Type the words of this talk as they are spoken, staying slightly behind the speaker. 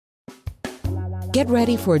Get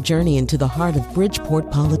ready for a journey into the heart of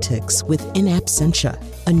Bridgeport politics with In Absentia,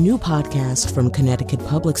 a new podcast from Connecticut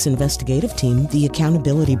Public's investigative team, The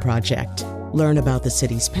Accountability Project. Learn about the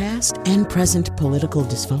city's past and present political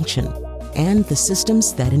dysfunction and the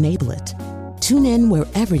systems that enable it. Tune in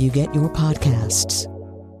wherever you get your podcasts.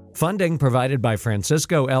 Funding provided by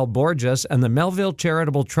Francisco L. Borges and the Melville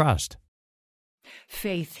Charitable Trust.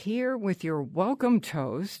 Faith here with your welcome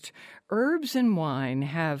toast. Herbs and wine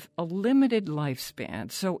have a limited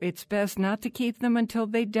lifespan, so it's best not to keep them until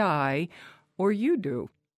they die, or you do.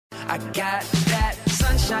 I got that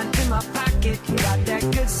sunshine in my pocket, got that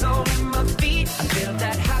good soul in my feet. I feel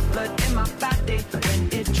that hot blood in my body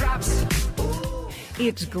when it drops.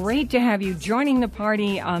 It's great to have you joining the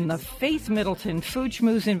party on the Faith Middleton Food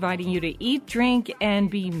Schmooze, inviting you to eat, drink, and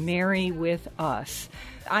be merry with us.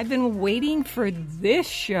 I've been waiting for this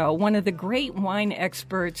show. One of the great wine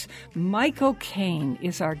experts, Michael Caine,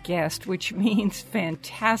 is our guest, which means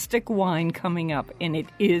fantastic wine coming up, and it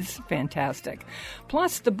is fantastic.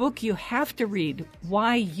 Plus, the book you have to read,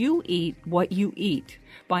 Why You Eat What You Eat,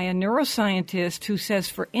 by a neuroscientist who says,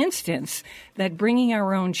 for instance, that bringing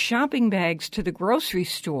our own shopping bags to the grocery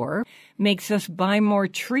store makes us buy more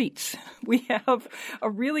treats. We have a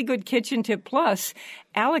really good kitchen tip. Plus,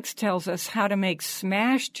 Alex tells us how to make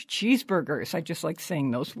smashed cheeseburgers. I just like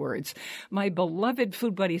saying those words. My beloved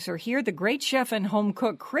food buddies are here. The great chef and home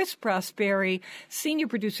cook, Chris Prosperi, senior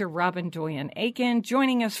producer, Robin Doyen-Aiken,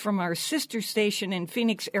 joining us from our sister station in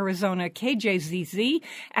Phoenix, Arizona, KJZZ,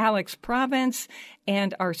 Alex Province,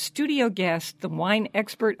 and our studio guest, the wine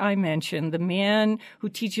expert I mentioned, the man who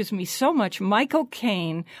teaches me so much, Michael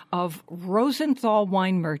Caine of Rosenthal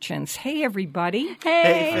Wine Merchants. Hey, everybody.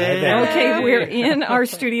 Hey. Okay, we're in our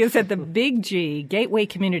studios at the Big G, Gateway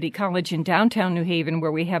Community College in downtown New Haven,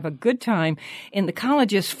 where we have a good time in the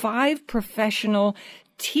college's 5 professional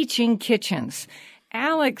teaching kitchens.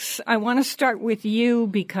 Alex, I want to start with you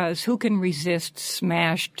because who can resist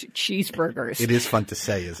smashed cheeseburgers? It is fun to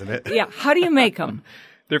say, isn't it? Yeah. How do you make them?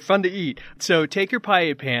 They're fun to eat. So take your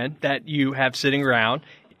paella pan that you have sitting around.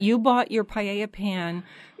 You bought your paella pan.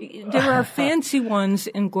 There are fancy ones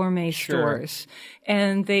in gourmet stores,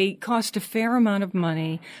 and they cost a fair amount of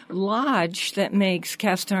money. Lodge, that makes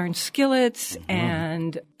cast iron skillets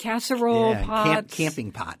and casserole pots.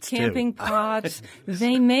 Camping pots, Camping pots.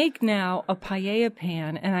 They make now a paella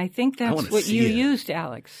pan, and I think that's what you used,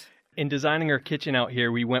 Alex. In designing our kitchen out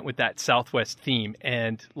here, we went with that Southwest theme,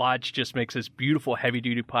 and Lodge just makes this beautiful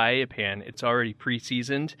heavy-duty paella pan. It's already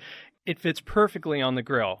pre-seasoned. It fits perfectly on the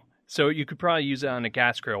grill. So you could probably use it on a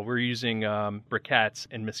gas grill. We're using briquettes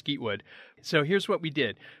and mesquite wood. So here's what we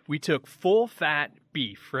did. We took full-fat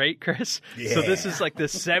beef, right, Chris? Yeah. So this is like the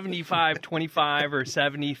 75-25 or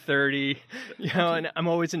 70-30, and I'm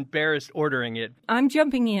always embarrassed ordering it. I'm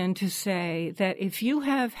jumping in to say that if you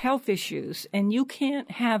have health issues and you can't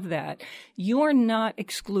have that, you're not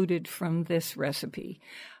excluded from this recipe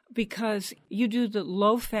because you do the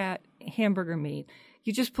low-fat hamburger meat.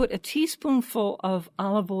 You just put a teaspoonful of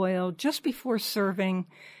olive oil just before serving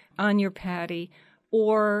on your patty,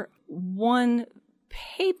 or 1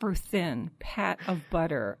 paper-thin pat of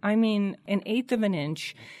butter. I mean, 1/8 of an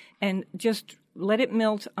inch, and just let it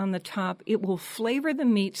melt on the top. It will flavor the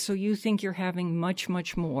meat so you think you're having much,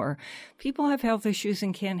 much more. People have health issues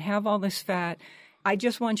and can't have all this fat. I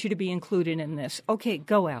just want you to be included in this. Okay,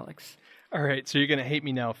 go, Alex. All right, so you're going to hate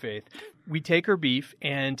me now, Faith. We take our beef,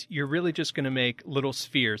 and you're really just going to make little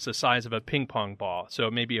spheres the size of a ping pong ball, so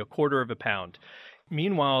maybe 1/4 of a pound.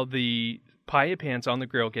 Meanwhile, the paella pan's on the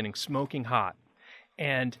grill getting smoking hot,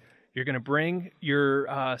 and you're going to bring your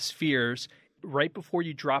spheres right before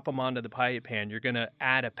you drop them onto the paella pan. You're going to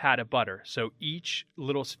add a pat of butter, so each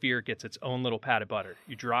little sphere gets its own little pat of butter.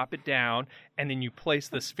 You drop it down, and then you place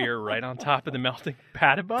the sphere right on top of the melting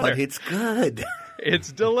pat of butter. But it's good.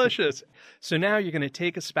 It's delicious. So now you're going to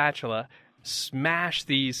take a spatula, smash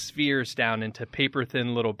these spheres down into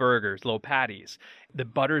paper-thin little burgers, little patties. The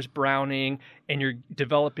butter's browning, and you're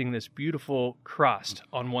developing this beautiful crust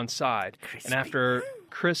on one side. Crispy. And after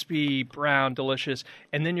crispy, brown, delicious,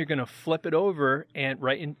 and then you're going to flip it over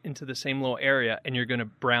and into the same little area, and you're going to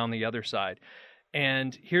brown the other side.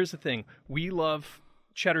 And here's the thing. We love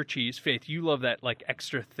cheddar cheese. Faith, you love that like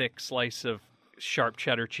extra thick slice of sharp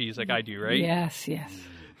cheddar cheese like I do, right? Yes.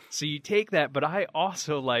 So you take that, but I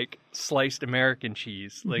also like sliced American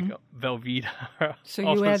cheese, like Velveeta. So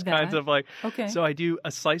all you those add kinds that? of like. Okay. So I do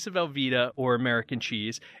a slice of Velveeta or American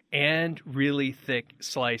cheese and really thick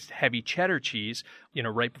sliced heavy cheddar cheese,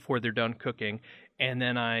 right before they're done cooking, and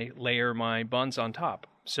then I layer my buns on top.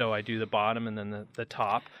 So I do the bottom and then the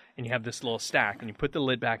top, and you have this little stack, and you put the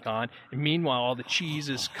lid back on, and meanwhile all the cheese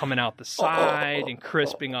is coming out the side and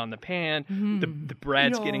crisping on the pan. The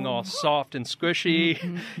bread's getting all soft and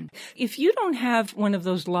squishy. If you don't have one of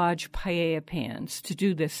those large paella pans to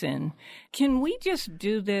do this in, can we just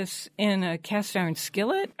do this in a cast iron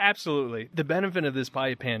skillet? Absolutely. The benefit of this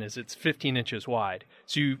paella pan is it's 15 inches wide,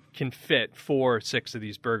 so you can fit 4 or 6 of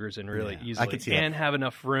these burgers in really easily, I can see that. and have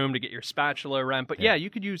enough room to get your spatula around. But you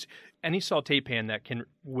could use any sauté pan that can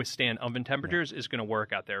withstand oven temperatures is going to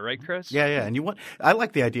work out there, right, Chris? Yeah, and I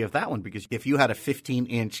like the idea of that one because if you had a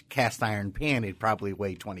 15-inch cast iron pan, it'd probably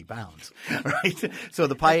weigh 20 pounds, right? So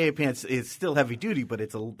the paella pan is still heavy duty, but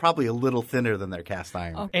it's probably a little thinner than their cast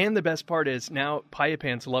iron. Okay. And the best part is now paella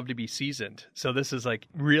pans love to be seasoned. So this is like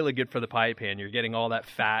really good for the paella pan. You're getting all that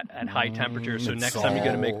fat at high temperature. So next time you're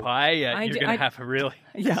going to make paella, you're going to have a really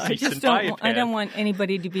decent paella pan. I don't want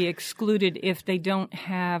anybody to be excluded if they don't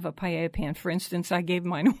have a paella pan. For instance, I gave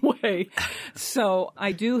mine away. So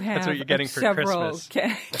I do have That's what you're getting for several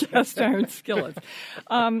Christmas. cast iron skillets.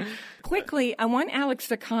 Quickly, I want Alex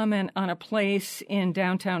to comment on a place in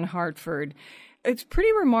downtown Hartford. It's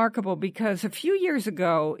pretty remarkable because a few years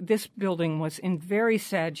ago, this building was in very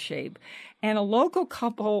sad shape, and a local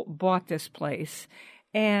couple bought this place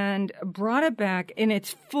and brought it back in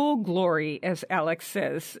its full glory, as Alex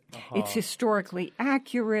says. It's historically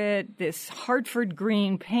accurate, this Hartford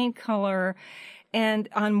green paint color. And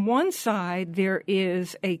on one side, there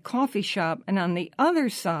is a coffee shop, and on the other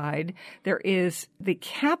side, there is the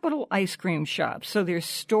Capitol Ice Cream Shop. So there's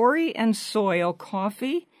Story and Soil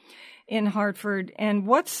Coffee in Hartford. And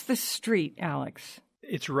what's the street, Alex?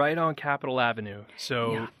 It's right on Capitol Avenue.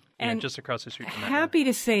 So And just across the street from that. Happy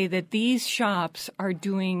to say that these shops are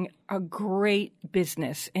doing a great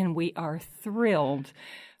business, and we are thrilled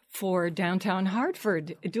for downtown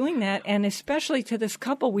Hartford doing that, and especially to this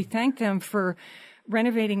couple. We thank them for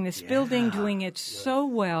renovating this building, doing it so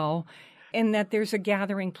well, and that there's a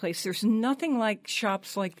gathering place. There's nothing like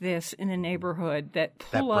shops like this in a neighborhood that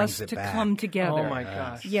pull us to come together. Oh, my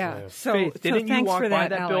gosh. Yeah. So, Faith, didn't you thanks walk for by that,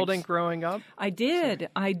 that Alex. building growing up? I did.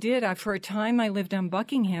 For a time, I lived on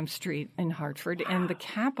Buckingham Street in Hartford, and the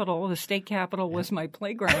Capitol, the state capitol, was my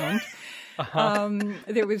playground.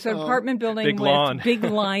 There was an apartment building big with lawn. big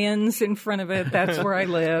lions in front of it. That's where I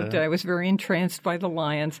lived. I was very entranced by the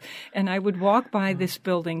lions, and I would walk by this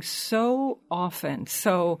building so often.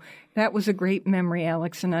 So that was a great memory,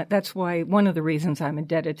 Alex, and that's why one of the reasons I'm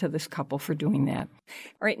indebted to this couple for doing that.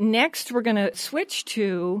 All right, next we're going to switch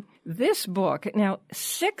to this book. Now,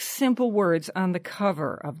 6 simple words on the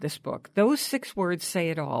cover of this book. Those 6 words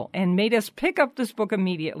say it all and made us pick up this book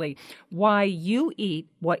immediately. Why You Eat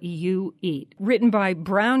What You Eat. Written by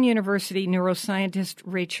Brown University neuroscientist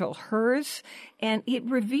Rachel Herz. And it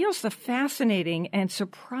reveals the fascinating and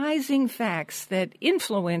surprising facts that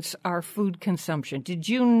influence our food consumption. Did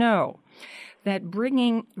you know that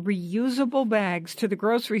bringing reusable bags to the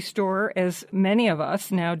grocery store, as many of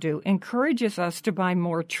us now do, encourages us to buy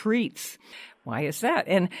more treats? Why is that?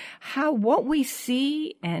 And how what we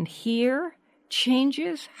see and hear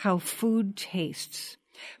changes how food tastes.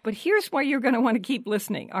 But here's why you're going to want to keep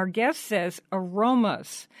listening. Our guest says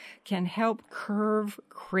aromas can help curb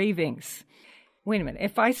cravings. Wait a minute.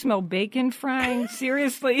 If I smell bacon frying,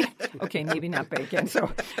 seriously? Okay, maybe not bacon.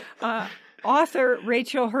 So, author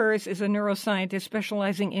Rachel Herz is a neuroscientist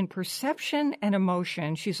specializing in perception and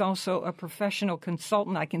emotion. She's also a professional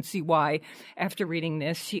consultant. I can see why after reading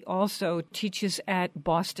this. She also teaches at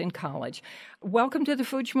Boston College. Welcome to the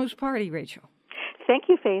Food Schmooze Party, Rachel. Thank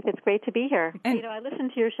you, Faith. It's great to be here. And, I listen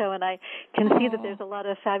to your show, and I can see that there's a lot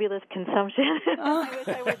of fabulous consumption. I wish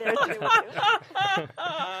I were there too.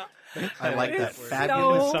 I like that.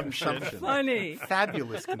 Fabulous consumption. Funny.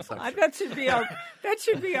 Fabulous consumption. That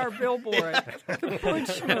should be our billboard. The Food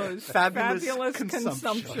Schmooze. Fabulous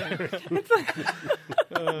consumption.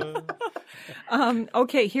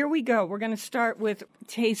 Okay, here we go. We're going to start with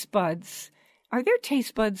taste buds. Are there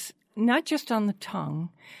taste buds not just on the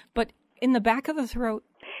tongue, but in the back of the throat?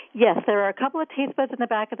 Yes, there are a couple of taste buds in the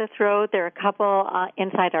back of the throat. There are a couple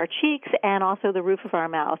inside our cheeks and also the roof of our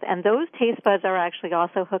mouth. And those taste buds are actually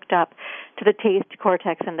also hooked up to the taste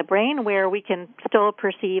cortex in the brain where we can still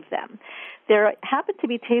perceive them. There happen to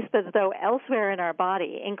be taste buds, though, elsewhere in our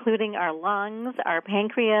body, including our lungs, our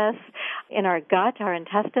pancreas, in our gut, our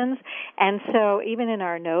intestines, and so even in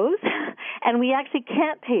our nose. And we actually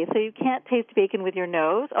can't taste. So you can't taste bacon with your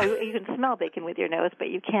nose, or you can smell bacon with your nose, but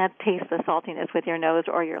you can't taste the saltiness with your nose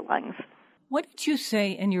or your lungs. What did you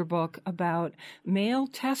say in your book about male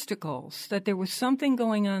testicles, that there was something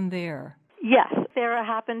going on there? Yes. There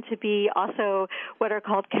happen to be also what are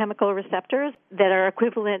called chemical receptors that are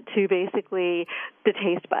equivalent to basically the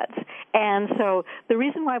taste buds. And so the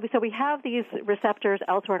reason why we have these receptors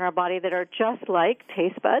elsewhere in our body that are just like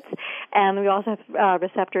taste buds, and we also have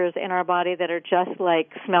receptors in our body that are just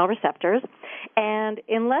like smell receptors. And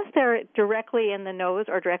unless they're directly in the nose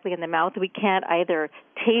or directly in the mouth, we can't either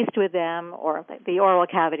taste with them, or the oral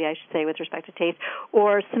cavity, I should say, with respect to taste,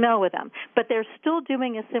 or smell with them. But they're still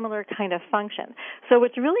doing a similar kind of function. So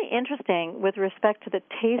what's really interesting with respect to the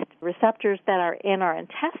taste receptors that are in our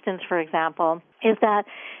intestines, for example, is that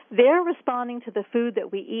they're responding to the food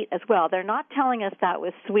that we eat as well. They're not telling us that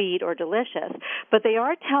was sweet or delicious, but they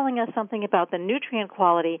are telling us something about the nutrient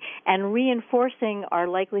quality and reinforcing our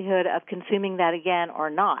likelihood of consuming that again or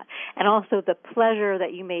not, and also the pleasure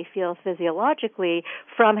that you may feel physiologically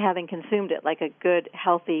from having consumed it, like a good,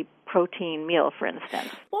 healthy protein meal, for instance.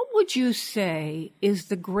 What would you say is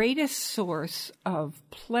the greatest source of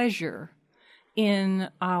pleasure in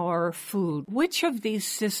our food? Which of these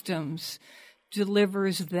systems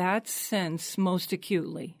delivers that sense most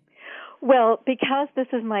acutely? Well, because this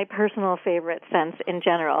is my personal favorite sense in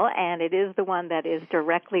general, and it is the one that is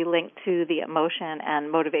directly linked to the emotion and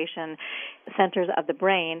motivation centers of the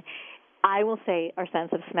brain, I will say our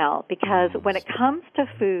sense of smell. Because when it comes to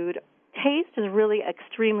food, taste is really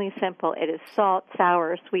extremely simple. It is salt,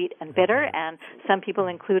 sour, sweet, and bitter, and some people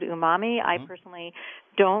include umami. I personally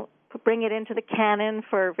don't bring it into the canon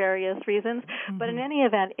for various reasons. But in any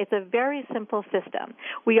event, it's a very simple system.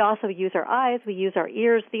 We also use our eyes, we use our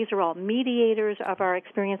ears. These are all mediators of our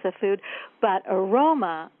experience of food. But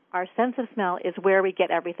aroma, our sense of smell, is where we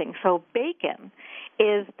get everything. So bacon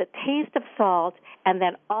is the taste of salt and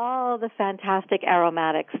then all the fantastic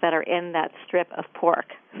aromatics that are in that strip of pork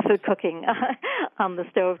cooking on the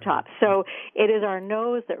stovetop. So it is our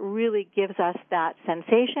nose that really gives us that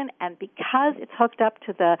sensation, and because it's hooked up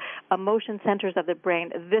to the emotion centers of the brain,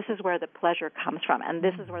 this is where the pleasure comes from, and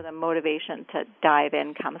this is where the motivation to dive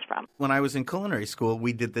in comes from. When I was in culinary school,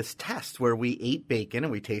 we did this test where we ate bacon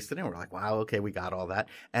and we tasted it, and we're like, wow, okay, we got all that.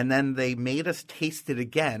 And then they made us taste it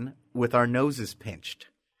again with our noses pinched.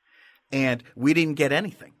 And we didn't get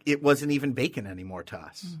anything. It wasn't even bacon anymore to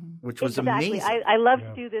us, which was amazing. I love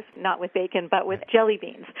to do this not with bacon, but with jelly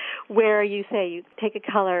beans, where you say you take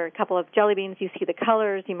a couple of jelly beans, you see the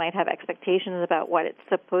colors, you might have expectations about what it's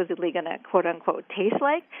supposedly going to, quote-unquote, taste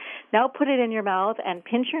like. Now put it in your mouth and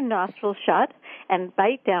pinch your nostrils shut and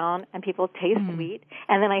bite down, and people taste sweet.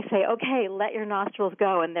 And then I say, okay, let your nostrils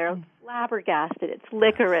go, and they're flabbergasted. It's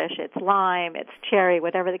licorice, it's lime, it's cherry,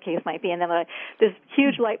 whatever the case might be. And then this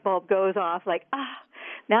huge light bulb goes off like,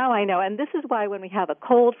 now I know. And this is why when we have a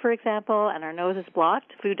cold, for example, and our nose is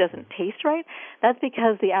blocked, food doesn't taste right. That's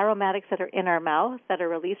because the aromatics that are in our mouth that are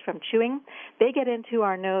released from chewing, they get into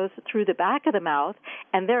our nose through the back of the mouth,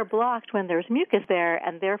 and they're blocked when there's mucus there,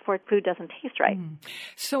 and therefore food doesn't taste right.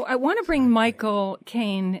 So I want to bring Michael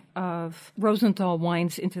Kane of Rosenthal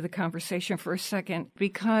Wines into the conversation for a second,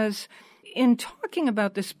 because in talking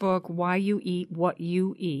about this book, Why You Eat What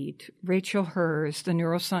You Eat, Rachel Herz, the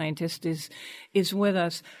neuroscientist, is with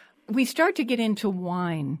us. We start to get into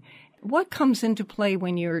wine. What comes into play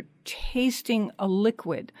when you're tasting a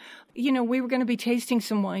liquid? You know, we were going to be tasting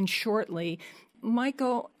some wine shortly.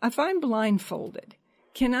 Michael, if I'm blindfolded,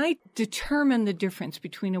 can I determine the difference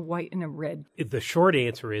between a white and a red? The short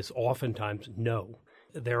answer is oftentimes no.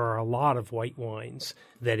 There are a lot of white wines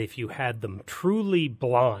that if you had them truly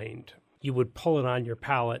blind, you would pull it on your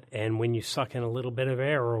palate, and when you suck in a little bit of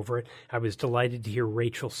air over it, I was delighted to hear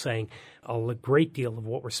Rachel saying a great deal of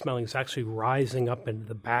what we're smelling is actually rising up into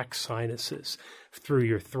the back sinuses through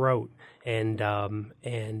your throat, and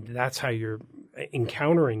that's how you're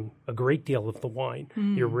encountering a great deal of the wine.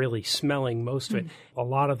 You're really smelling most of it. A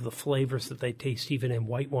lot of the flavors that they taste, even in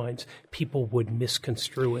white wines, people would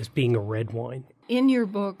misconstrue as being a red wine. In your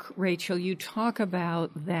book, Rachel, you talk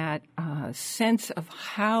about that sense of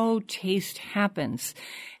how taste happens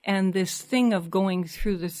and this thing of going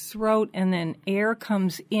through the throat and then air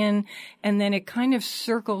comes in and then it kind of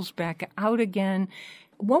circles back out again.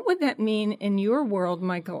 What would that mean in your world,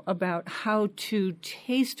 Michael, about how to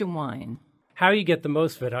taste a wine? How you get the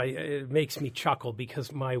most of it, it makes me chuckle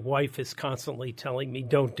because my wife is constantly telling me,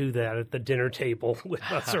 don't do that at the dinner table with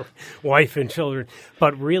us, or wife and children,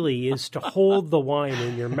 but really is to hold the wine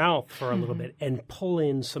in your mouth for a little bit and pull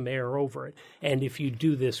in some air over it. And if you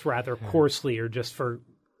do this rather coarsely or just for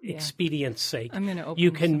expedience sake, I'm gonna open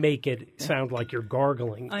you can make it sound like you're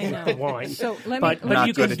gargling with the wine. So but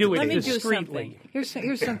you can do it discreetly.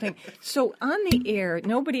 Here's something. So on the air,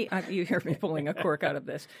 nobody. You hear me pulling a cork out of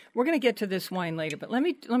this. We're going to get to this wine later, but let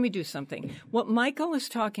me do something. What Michael is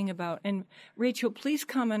talking about, and Rachel, please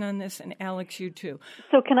comment on this, and Alex, you too.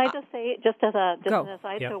 So can I just say, just as an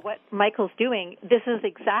aside, Yep. so what Michael's doing, this is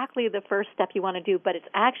exactly the first step you want to do, but it's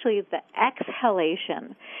actually the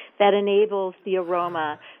exhalation that enables the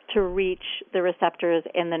aroma to reach the receptors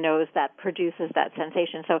in the nose that produces that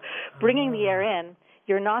sensation. So bringing the air in,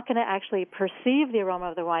 you're not going to actually perceive the aroma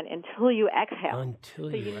of the wine until you exhale. So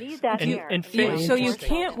you need that air. So you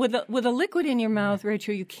can't, with a liquid in your mouth,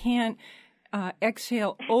 Rachel, you can't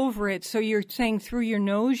exhale over it. So you're saying through your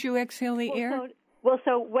nose you exhale the air?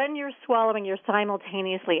 So when you're swallowing, you're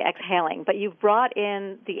simultaneously exhaling, but you've brought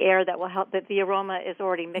in the air that will help, that the aroma is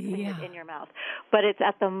already mixing it in your mouth. But it's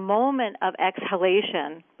at the moment of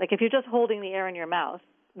exhalation, like if you're just holding the air in your mouth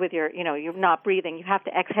with your, you're not breathing, you have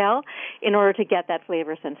to exhale in order to get that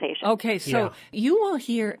flavor sensation. Okay, so you will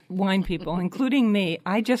hear wine people, including me,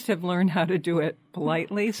 I just have learned how to do it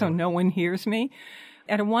politely so no one hears me.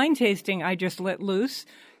 At a wine tasting, I just let loose.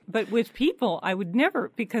 But with people, I would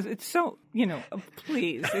never, because it's so,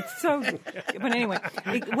 please, it's so, but anyway,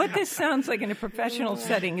 what this sounds like in a professional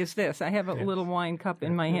setting is this. I have a little wine cup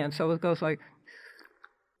in my hand, so it goes like,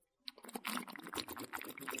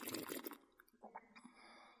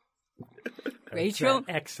 Rachel.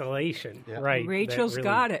 Exhalation, right. Rachel's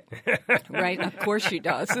got it. Right, of course she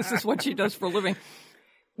does. This is what she does for a living.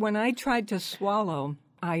 When I tried to swallow,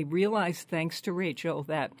 I realized, thanks to Rachel,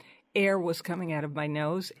 that air was coming out of my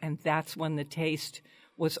nose, and that's when the taste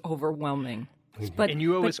was overwhelming. And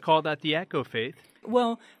you always call that the echo, Faith.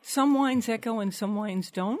 Well, some wines echo and some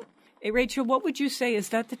wines don't. Hey, Rachel, what would you say? Is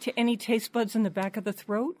that any taste buds in the back of the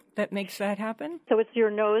throat that makes that happen? So it's your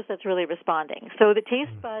nose that's really responding. So the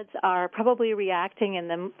taste buds are probably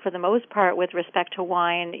reacting for the most part with respect to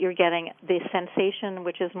wine. You're getting the sensation,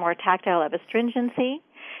 which is more tactile, of astringency.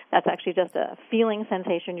 That's actually just a feeling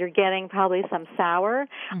sensation. You're getting probably some sour.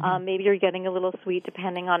 Maybe you're getting a little sweet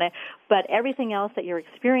depending on it. But everything else that you're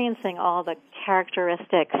experiencing, all the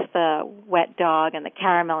characteristics, the wet dog and the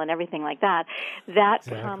caramel and everything like that, that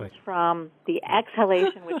comes from the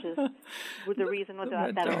exhalation, which is the reason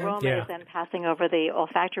that aroma is then passing over the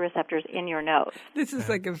olfactory receptors in your nose. This is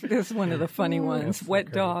this is one of the funny ones.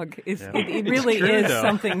 Wet dog is it really is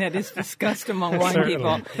something that is discussed among wine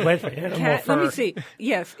people. Let me see.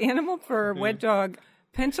 Yes, animal fur, wet dog,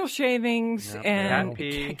 pencil shavings, and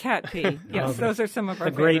cat pee. Yes, those are some of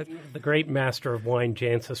our favorites. The great master of wine,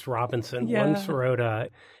 Jancis Robinson, once wrote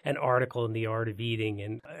an article in The Art of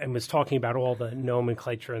Eating and was talking about all the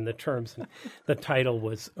nomenclature and the terms. And the title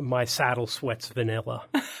was "My Saddle Sweats Vanilla."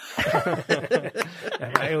 And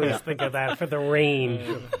I always think of that for the range.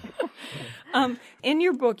 In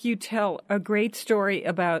your book, you tell a great story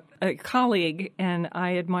about a colleague, and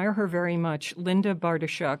I admire her very much, Linda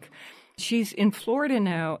Bartoshuk. She's in Florida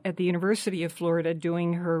now at the University of Florida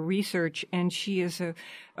doing her research, and she is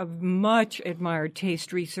a much admired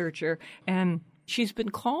taste researcher, and she's been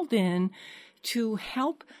called in to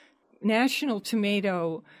help national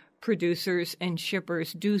tomato producers and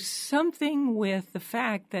shippers do something with the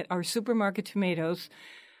fact that our supermarket tomatoes,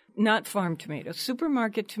 not farm tomatoes,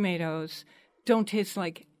 supermarket tomatoes don't taste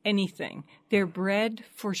like anything. They're bred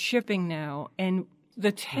for shipping now, and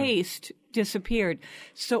the taste disappeared.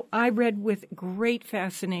 So I read with great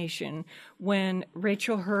fascination when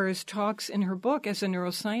Rachel Hers talks in her book as a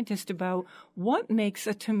neuroscientist about what makes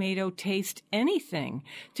a tomato taste anything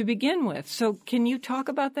to begin with. So can you talk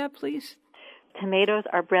about that, please? Tomatoes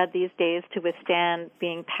are bred these days to withstand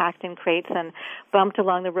being packed in crates and bumped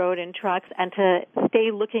along the road in trucks and to stay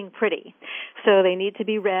looking pretty. So they need to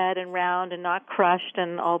be red and round and not crushed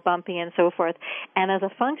and all bumpy and so forth. And as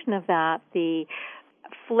a function of that, the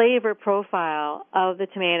flavor profile of the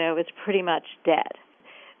tomato is pretty much dead.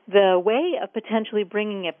 The way of potentially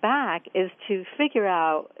bringing it back is to figure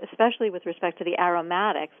out, especially with respect to the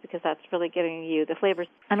aromatics, because that's really giving you the flavors.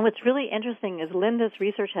 And what's really interesting is Linda's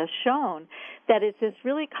research has shown that it's this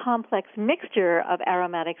really complex mixture of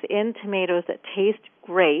aromatics in tomatoes that taste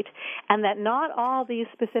great, and that not all these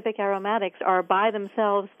specific aromatics are by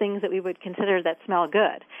themselves things that we would consider that smell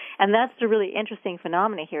good. And that's the really interesting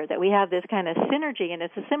phenomena here, that we have this kind of synergy, and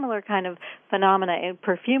it's a similar kind of phenomena in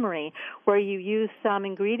perfumery, where you use some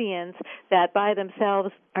ingredients that by themselves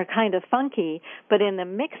are kind of funky, but in the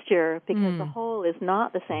mixture, because the whole is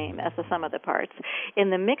not the same as the sum of the parts, in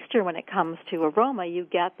the mixture when it comes to aroma, you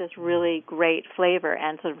get this really great flavor.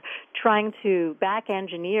 And sort of trying to back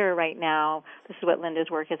engineer right now, this is what Linda's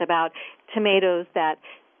work is about, tomatoes that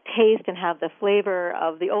taste and have the flavor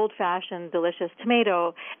of the old-fashioned delicious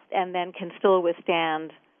tomato, and then can still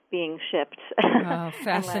withstand being shipped. Oh,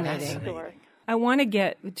 fascinating. I want to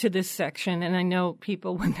get to this section, and I know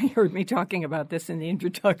people, when they heard me talking about this in the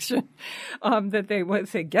introduction, that they would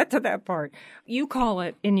say, get to that part. You call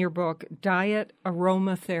it, in your book, diet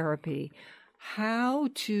aromatherapy. How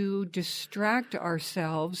to distract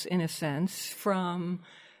ourselves, in a sense, from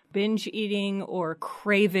binge eating or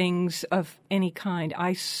cravings of any kind.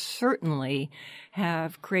 I certainly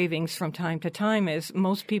have cravings from time to time, as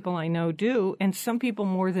most people I know do, and some people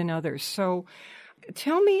more than others. So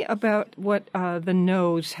tell me about what the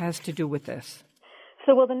nose has to do with this.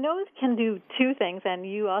 So, well, the nose can do two things,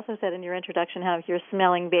 and you also said in your introduction how if you're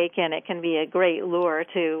smelling bacon, it can be a great lure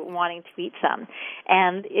to wanting to eat some.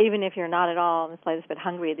 And even if you're not at all in the slightest bit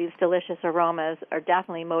hungry, these delicious aromas are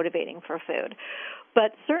definitely motivating for food.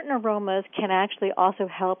 But certain aromas can actually also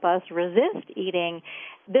help us resist eating.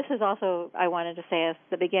 This is also, I wanted to say at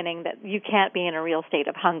the beginning, that you can't be in a real state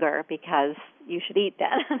of hunger because you should eat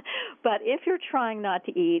then. But if you're trying not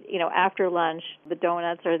to eat, after lunch, the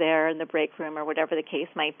donuts are there in the break room or whatever the case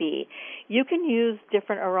might be, you can use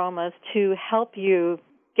different aromas to help you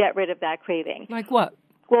get rid of that craving. Like what?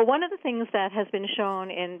 Well, one of the things that has been shown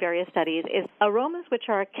in various studies is aromas which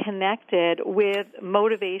are connected with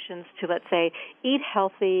motivations to, let's say, eat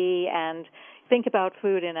healthy and think about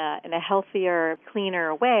food in a healthier,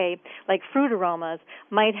 cleaner way, like fruit aromas,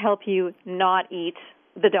 might help you not eat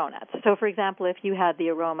the donuts. So, for example, if you had the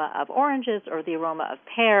aroma of oranges or the aroma of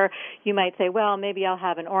pear, you might say, well, maybe I'll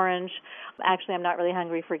have an orange. Actually, I'm not really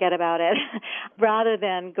hungry. Forget about it, rather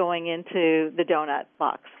than going into the donut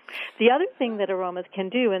box. The other thing that aromas can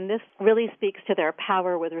do, and this really speaks to their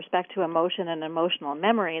power with respect to emotion and emotional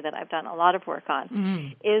memory that I've done a lot of work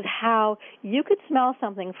on, is how you could smell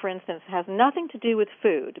something, for instance, has nothing to do with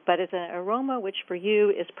food, but is an aroma which for you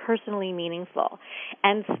is personally meaningful.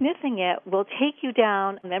 And sniffing it will take you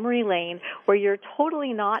down memory lane where you're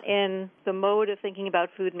totally not in the mode of thinking about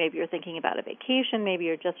food. Maybe you're thinking about a vacation. Maybe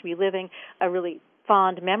you're just reliving a really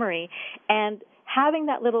fond memory. And having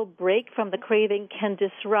that little break from the craving can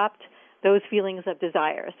disrupt those feelings of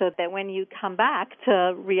desire so that when you come back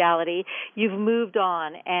to reality, you've moved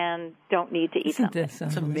on and don't need to eat something. It's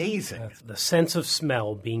amazing. The sense of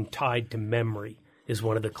smell being tied to memory is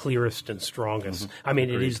one of the clearest and strongest. I mean,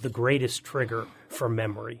 it is the greatest trigger for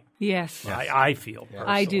memory. Yes. I feel personally.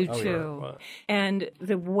 I do too. And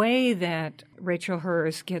the way that Rachel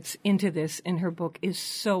Herz gets into this in her book is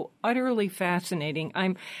so utterly fascinating.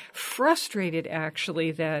 I'm frustrated,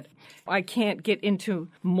 actually, that I can't get into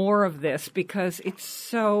more of this because it's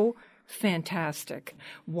so fantastic.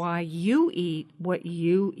 Why you eat what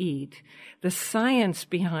you eat, the science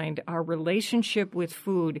behind our relationship with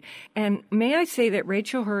food. And may I say that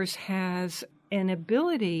Rachel Herz has an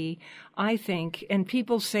ability, I think, and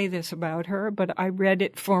people say this about her, but I read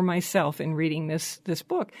it for myself in reading this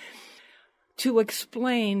book, to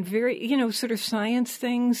explain very, sort of science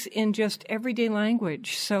things in just everyday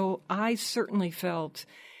language. So I certainly felt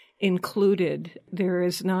included. There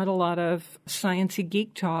is not a lot of sciencey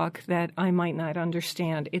geek talk that I might not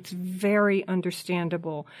understand. It's very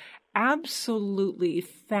understandable, absolutely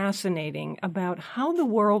fascinating about how the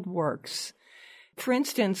world works. For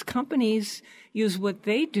instance, companies use what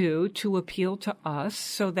they do to appeal to us,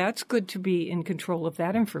 so that's good to be in control of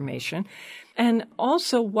that information. And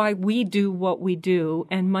also why we do what we do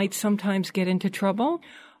and might sometimes get into trouble.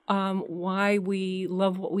 Why we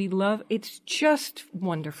love what we love. It's just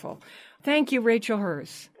wonderful. Thank you, Rachel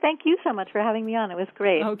Herz. Thank you so much for having me on. It was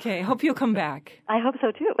great. Okay. Hope you'll come back. I hope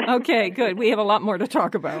so, too. Okay, good. We have a lot more to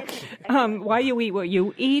talk about. Why you eat what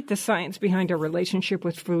you eat, the science behind our relationship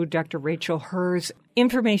with food, Dr. Rachel Herz.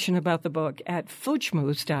 Information about the book at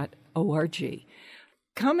foodschmooze.org.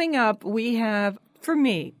 Coming up, we have, for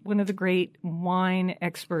me, one of the great wine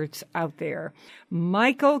experts out there,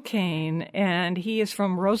 Michael Kane, and he is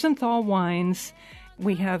from Rosenthal Wines.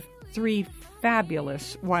 We have 3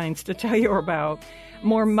 fabulous wines to tell you about.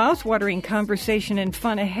 More mouth-watering conversation and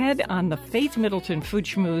fun ahead on the Faith Middleton Food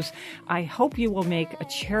Schmooze. I hope you will make a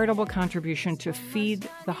charitable contribution to feed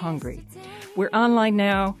the hungry. We're online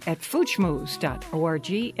now at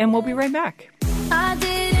foodschmooze.org, and we'll be right back. I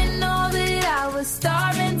didn't know that I was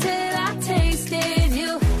starving till I tasted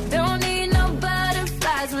you. Don't need no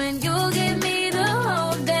butterflies when you give me the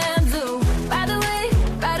whole damn zoo. By the way,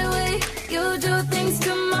 you do things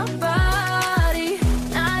to my body.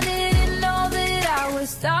 I didn't know that I was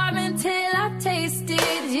starving till I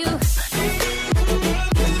tasted you.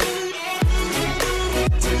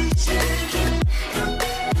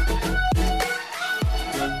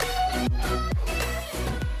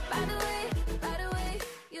 By the way,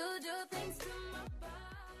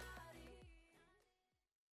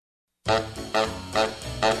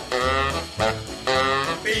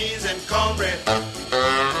 Beans and cornbread.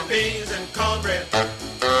 Beans and cornbread.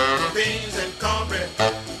 Beans and cornbread.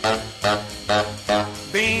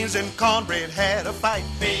 Beans and cornbread had a fight.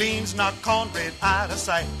 Beans knocked cornbread out of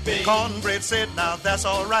sight. Cornbread said, now that's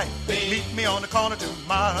all right. Meet me on the corner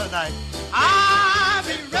tomorrow night. I'll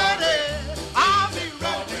be ready. I'll be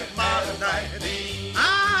ready tomorrow night.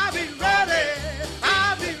 I'll be ready.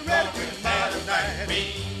 I'll be ready tomorrow night.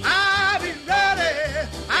 I'll be ready.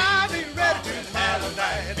 I'll be ready tomorrow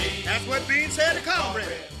night. That's what Beans said to cornbread.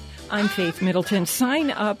 I'm Faith Middleton.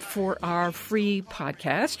 Sign up for our free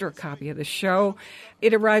podcast or a copy of the show.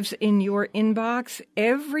 It arrives in your inbox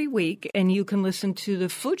every week, and you can listen to the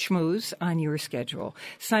Food Schmooze on your schedule.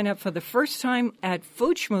 Sign up for the first time at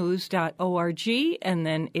foodschmooze.org, and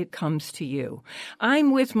then it comes to you.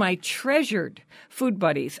 I'm with my treasured food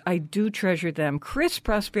buddies. I do treasure them. Chris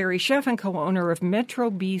Prosperi, chef and co-owner of Metro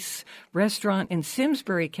Bis Restaurant in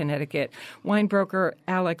Simsbury, Connecticut. Wine broker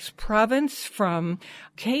Alex Province from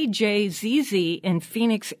KJZZ in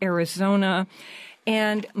Phoenix, Arizona.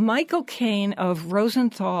 And Michael Kane of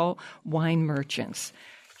Rosenthal Wine Merchants.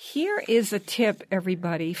 Here is a tip,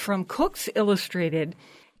 everybody, from Cooks Illustrated.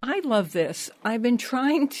 I love this. I've been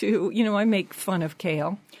trying to, I make fun of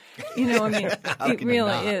kale. It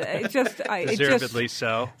really is. Deservedly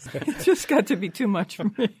so. It just got to be too much for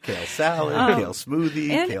me. Kale salad, kale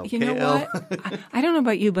smoothie, and kale you know what? I don't know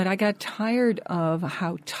about you, but I got tired of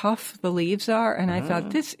how tough the leaves are, and I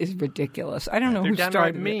thought, this is ridiculous. I don't know who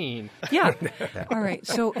started mean. Yeah. All right.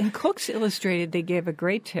 So in Cooks Illustrated, they gave a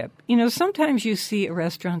great tip. Sometimes you see a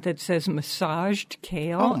restaurant that says massaged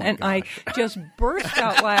kale, and gosh. I just burst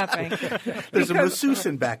out laughing. There's a masseuse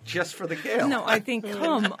in back just for the kale. No, I think,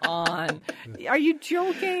 come on. Are you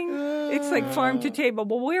joking? It's like farm to table.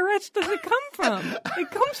 Well, where else does it come from?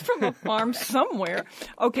 It comes from a farm somewhere.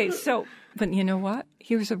 Okay, but you know what?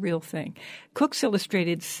 Here's a real thing. Cooks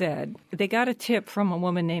Illustrated said they got a tip from a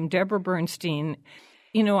woman named Deborah Bernstein.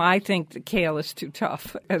 I think the kale is too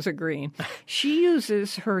tough as a green. She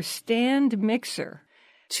uses her stand mixer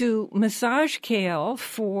to massage kale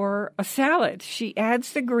for a salad. She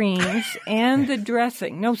adds the greens and the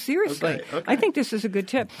dressing. No, seriously. Okay. I think this is a good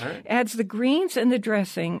tip. Right. Adds the greens and the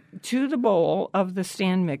dressing to the bowl of the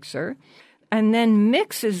stand mixer and then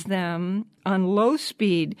mixes them on low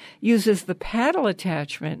speed, uses the paddle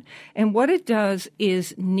attachment. And what it does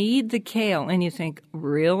is knead the kale. And you think,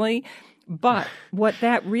 really? But what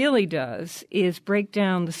that really does is break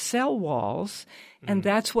down the cell walls, and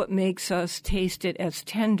that's what makes us taste it as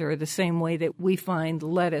tender, the same way that we find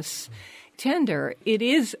lettuce tender. It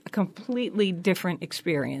is a completely different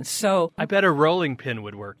experience. So I bet a rolling pin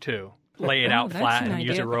would work too. Lay it out flat and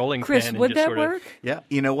use a rolling Chris, pin. Chris, would and just that work? Yeah.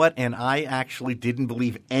 You know what? And I actually didn't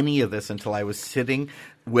believe any of this until I was sitting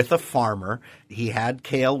with a farmer. He had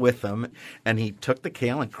kale with him, and he took the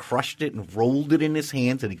kale and crushed it and rolled it in his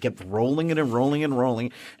hands, and he kept rolling it and rolling and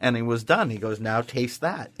rolling, and it was done. He goes, now taste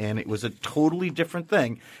that. And it was a totally different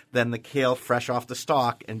thing than the kale fresh off the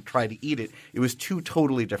stalk and try to eat it. It was two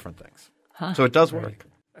totally different things. Huh. So it does work.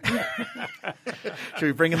 Should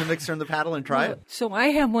we bring in the mixer and the paddle and try it? So I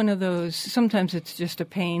have one of those. Sometimes it's just a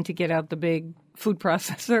pain to get out the big food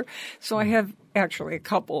processor. So I have actually a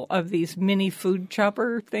couple of these mini food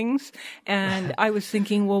chopper things. And I was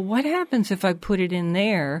thinking, well, what happens if I put it in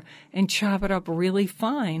there and chop it up really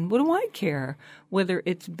fine? What do I care? Whether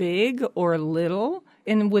it's big or little?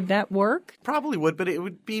 And would that work? Probably would, but it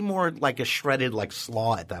would be more like a shredded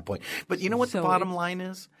slaw at that point. But you know what the bottom line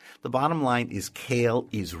is? The bottom line is kale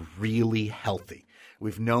is really healthy.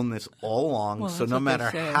 We've known this all along, so no matter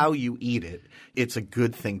how you eat it, it's a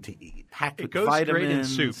good thing to eat. Packed with vitamins. It goes great in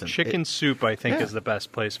soup. Chicken soup, I think, is the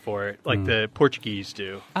best place for it, like the Portuguese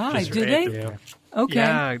do. Do they? Yeah. Okay.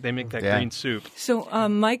 Yeah, they make that green soup. So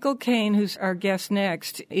Michael Kane, who's our guest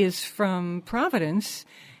next, is from Providence.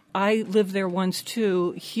 I lived there once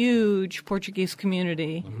too. Huge Portuguese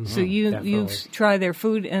community. Mm-hmm. So you've tried their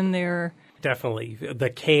food and their... Definitely. The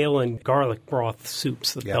kale and garlic broth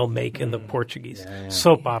soups that they'll make in the Portuguese.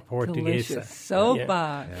 Sopa Portuguesa. Delicious.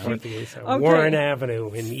 Sopa. Portuguesa. Okay. Warren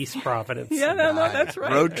Avenue in East Providence. That's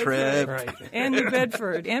right. Road trip. Right. And New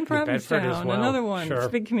Bedford. And Provincetown. Well. Another one. Sure.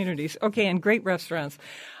 It's big communities. Okay, and great restaurants.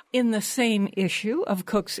 In the same issue of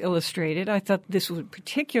Cooks Illustrated, I thought this was a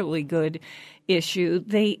particularly good issue.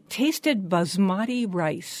 They tasted basmati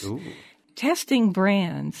rice. Ooh. Testing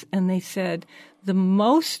brands, and they said the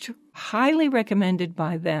most highly recommended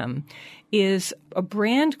by them is a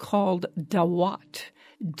brand called Dawat.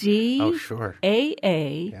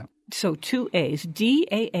 D-A-A, so two A's,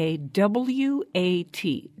 D-A-A-W-A-T,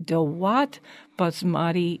 Dawat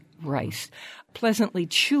basmati rice. pleasantly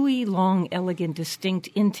chewy, long, elegant, distinct,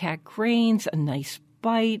 intact grains, a nice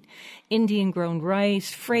bite, Indian-grown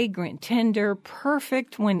rice, fragrant, tender,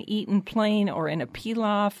 perfect when eaten plain or in a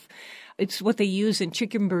pilaf. It's what they use in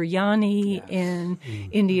chicken biryani in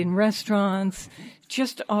Indian restaurants.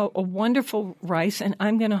 Just a wonderful rice, and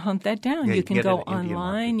I'm going to hunt that down. Yeah, you can go Indian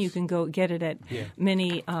online. markets. You can go get it at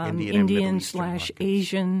many Indian and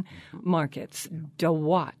Indian/Asian markets.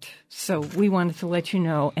 Dawat. So we wanted to let you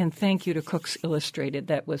know, and thank you to Cooks Illustrated.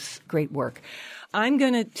 That was great work. I'm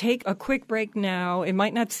going to take a quick break now. It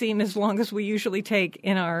might not seem as long as we usually take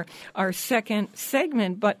in our second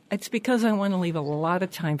segment, but it's because I want to leave a lot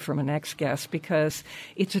of time for my next guest because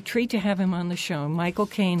it's a treat to have him on the show. Michael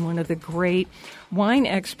Caine, one of the great wine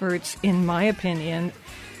experts, in my opinion.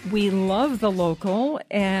 We love the local,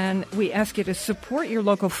 and we ask you to support your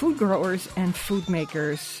local food growers and food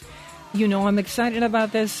makers. You know I'm excited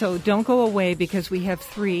about this, so don't go away because we have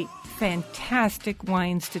 3 fantastic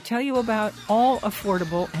wines to tell you about, all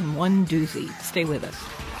affordable and one doozy. Stay with us.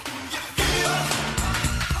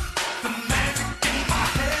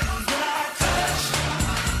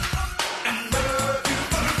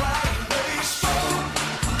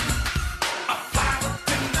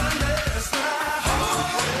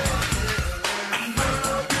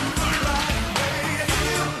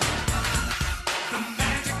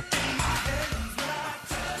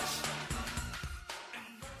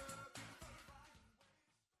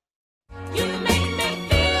 You make me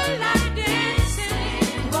feel like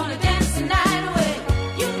dancing. Gonna dance the night away.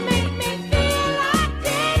 You make me feel like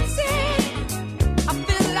dancing. I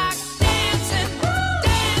feel like dancing,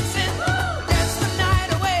 dancing, dance the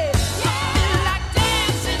night away. I feel like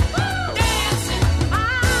dancing, dancing.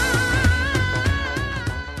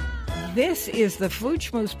 This is the Food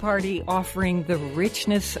Schmooze Party, offering the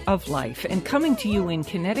richness of life and coming to you in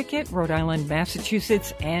Connecticut, Rhode Island,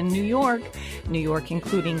 Massachusetts, and New York. New York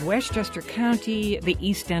including Westchester County, the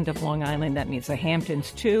east end of Long Island. That means the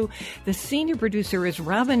Hamptons, too. The senior producer is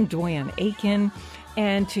Robin Doyen-Aiken.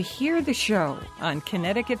 And to hear the show on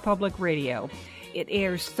Connecticut Public Radio, it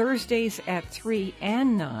airs Thursdays at 3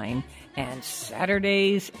 and 9 and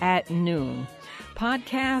Saturdays at noon.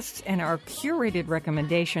 Podcasts and our curated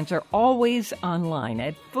recommendations are always online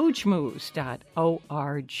at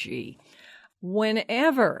foodschmooze.org.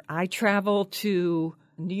 Whenever I travel to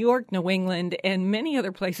New York, New England, and many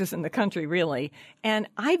other places in the country, really, and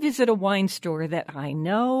I visit a wine store that I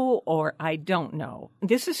know or I don't know.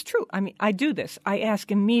 This is true. I mean, I do this. I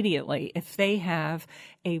ask immediately if they have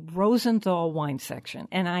a Rosenthal wine section.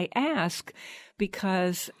 And I ask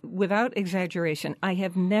because, without exaggeration, I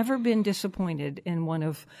have never been disappointed in one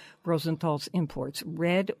of Rosenthal's imports,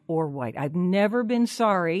 red or white. I've never been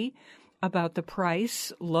sorry about the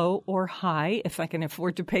price, low or high, if I can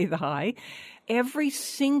afford to pay the high. Every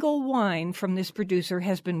single wine from this producer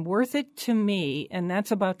has been worth it to me, and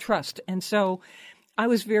that's about trust. And so I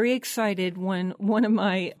was very excited when one of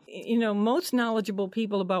my, most knowledgeable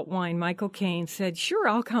people about wine, Michael Caine, said, sure,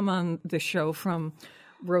 I'll come on the show from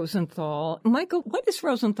Rosenthal. Michael, what is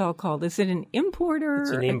Rosenthal called? Is it an importer?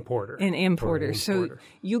 It's an importer. An importer. So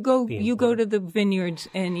you go to the vineyards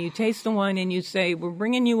and you taste the wine and you say, we're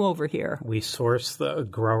bringing you over here. We source the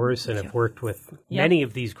growers and have worked with many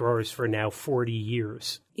of these growers for now 40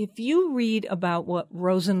 years. If you read about what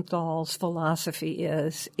Rosenthal's philosophy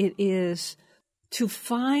is, it is to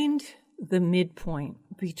find the midpoint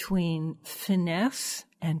between finesse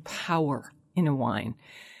and power in a wine.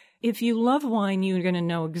 If you love wine, you're going to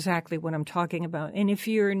know exactly what I'm talking about. And if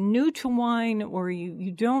you're new to wine or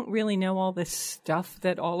you don't really know all this stuff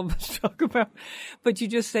that all of us talk about, but you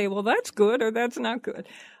just say, well, that's good or that's not good.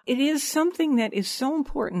 It is something that is so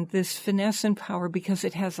important, this finesse and power, because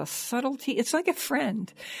it has a subtlety. It's like a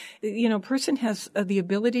friend. A person has the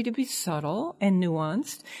ability to be subtle and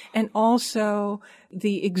nuanced, and also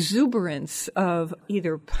the exuberance of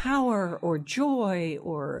either power or joy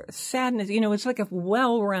or sadness. It's like a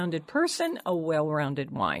well-rounded person, a well-rounded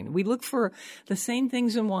wine. We look for the same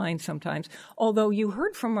things in wine sometimes, although you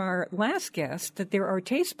heard from our last guest that there are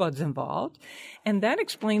taste buds involved, and that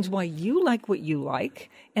explains why you like what you like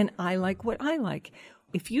and I like what I like.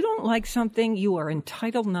 If you don't like something, you are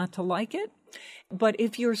entitled not to like it. But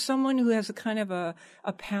if you're someone who has a kind of a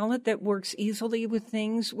palate that works easily with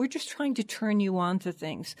things, we're just trying to turn you on to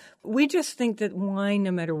things. We just think that wine,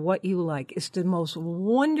 no matter what you like, is the most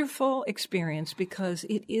wonderful experience because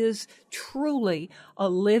it is truly a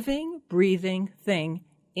living, breathing thing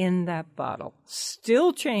in that bottle.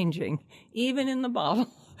 Still changing, even in the bottle.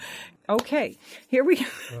 Okay, here we go.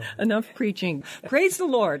 Enough preaching. Praise the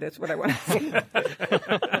Lord. That's what I want to say.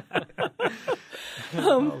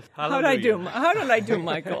 How did I do,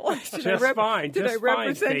 Michael? Just fine. Did I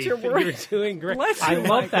represent Faith. your word? You're doing great. Bless I you,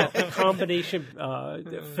 love Michael. that combination,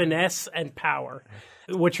 finesse and power.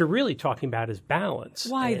 What you're really talking about is balance.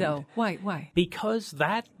 Why, And though? Why? Because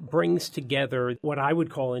that brings together what I would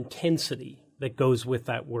call intensity that goes with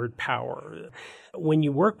that word power. When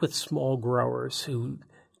you work with small growers who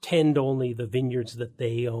tend only the vineyards that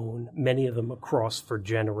they own, many of them across for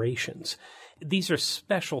generations, these are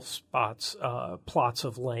special spots, plots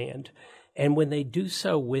of land. And when they do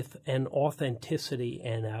so with an authenticity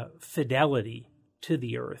and a fidelity to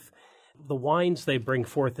the earth, the wines they bring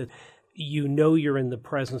forth, you know you're in the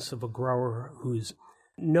presence of a grower who's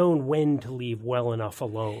known when to leave well enough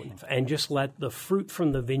alone and just let the fruit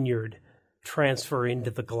from the vineyard transfer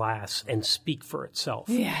into the glass and speak for itself.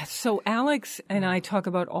 Yeah, so Alex and I talk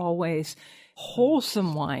about always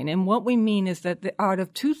wholesome wine. And what we mean is that out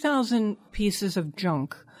of 2,000 pieces of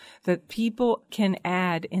junk that people can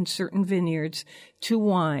add in certain vineyards to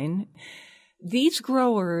wine, these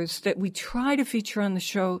growers that we try to feature on the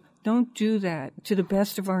show don't do that to the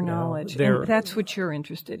best of our knowledge. And that's what you're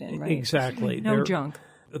interested in, right? Exactly. No junk.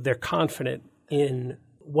 They're confident in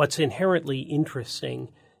what's inherently interesting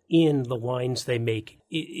in the wines they make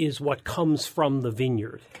is what comes from the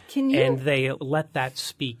vineyard. And they let that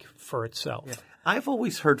speak for itself. Yeah. I've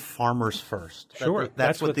always heard farmers first. Sure.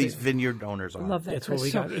 That's what these vineyard owners are. Love that. That's what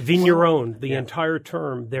we got. Vigneron, the entire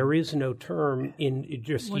term. There is no term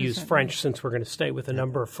just use French since we're going to stay with a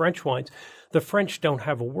number of French wines. The French don't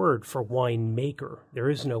have a word for winemaker. There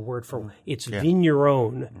is no word for it's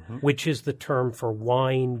vigneron, which is the term for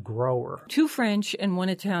wine grower. 2 French and 1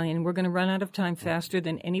 Italian. We're going to run out of time faster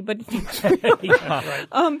than anybody thinks.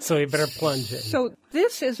 So you better plunge in. So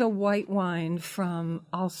this is a white wine from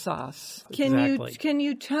Alsace. Exactly. Can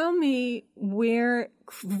you tell me where,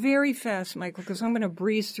 very fast, Michael, because I'm going to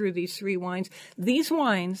breeze through these 3 wines. These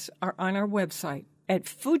wines are on our website at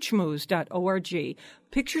foodschmooze.org.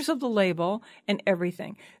 Pictures of the label and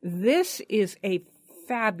everything. This is a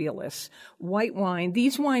fabulous white wine.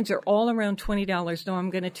 These wines are all around $20. Though I'm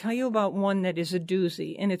going to tell you about one that is a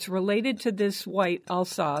doozy, and it's related to this white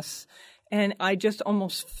Alsace. And I just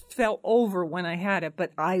almost fell over when I had it,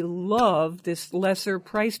 but I love this lesser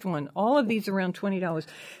priced one. All of these around $20.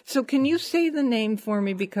 So can you say the name for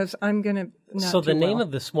me, because I'm going to not So the too name well.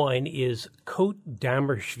 of this wine is Côte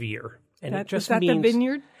d'Amerschwier. And it just is that means the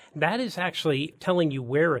vineyard? That is actually telling you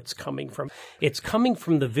where it's coming from. It's coming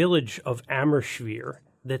from the village of Amerschwier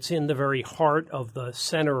that's in the very heart of the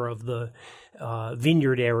center of the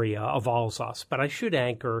vineyard area of Alsace. But I should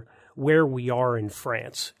anchor where we are in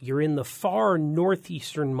France. You're in the far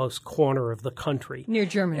northeasternmost corner of the country. Near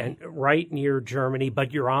Germany. And right near Germany,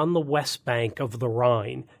 but you're on the west bank of the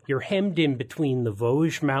Rhine. You're hemmed in between the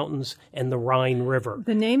Vosges Mountains and the Rhine River.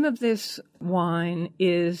 The name of this wine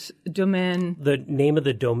is Domaine. The name of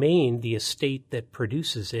the domain, the estate that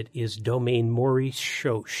produces it, is Domaine Maurice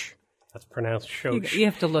Schoch. That's pronounced Schoch. You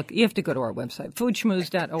have to look. You have to go to our website,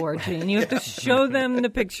 foodschmooze.org, and you have to show them the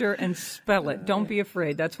picture and spell it. Don't be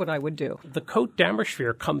afraid. That's what I would do. The Côte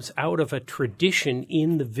d'Amerschwier comes out of a tradition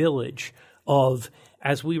in the village of,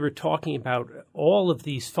 as we were talking about, all of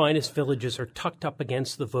these finest villages are tucked up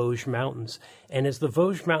against the Vosges Mountains. And as the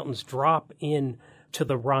Vosges Mountains drop in to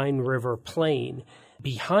the Rhine River plain,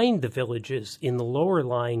 behind the villages in the lower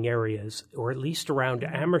lying areas, or at least around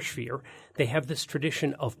Amerschwier, they have this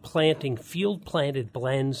tradition of planting field-planted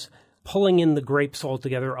blends, pulling in the grapes all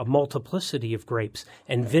together, a multiplicity of grapes,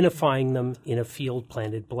 and vinifying them in a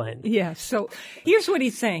field-planted blend. Yeah, so here's what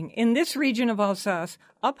he's saying. In this region of Alsace,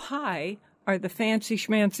 up high are the fancy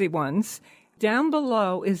schmancy ones. Down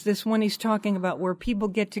below is this one he's talking about where people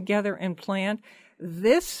get together and plant.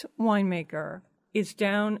 This winemaker is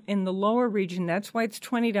down in the lower region. That's why it's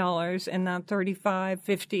 $20 and not $35,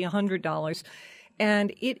 $50, $100.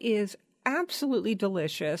 And it is absolutely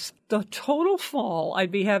delicious. The total fall,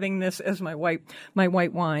 I'd be having this as my white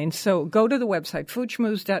wine. So go to the website,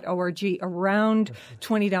 foodschmooze.org, around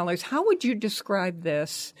 $20. How would you describe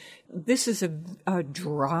this? This is a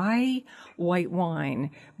dry white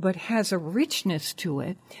wine, but has a richness to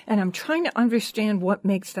it. And I'm trying to understand what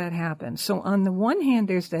makes that happen. So on the one hand,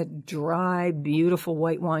 there's that dry, beautiful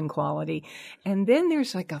white wine quality. And then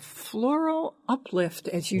there's like a floral uplift,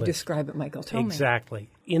 as you describe it, Michael. Tell me. Exactly.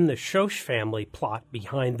 In the Schoch family plot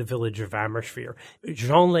behind the village of Amerschwier,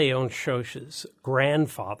 Jean-Léon Schoch's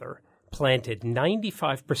grandfather planted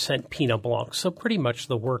 95% Pinot Blanc, so pretty much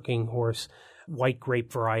the working horse white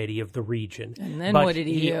grape variety of the region. And then but what did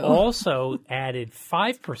he do? Also added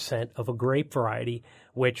 5% of a grape variety,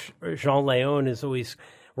 which Jean-Léon is always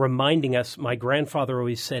reminding us, my grandfather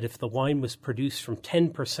always said if the wine was produced from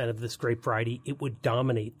 10% of this grape variety, it would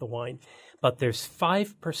dominate the wine. But there's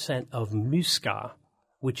 5% of Muscat,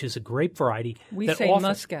 which is a grape variety. We that say often,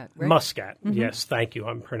 Muscat, right? Muscat, yes, thank you.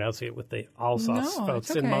 I'm pronouncing it with the Alsace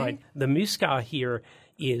folks in mind. The Muscat here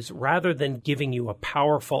is, rather than giving you a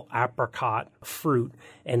powerful apricot fruit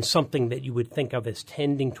and something that you would think of as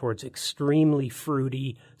tending towards extremely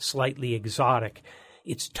fruity, slightly exotic,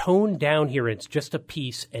 it's toned down here. It's just a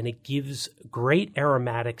piece, and it gives great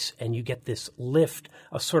aromatics, and you get this lift,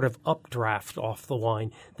 a sort of updraft off the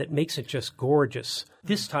wine that makes it just gorgeous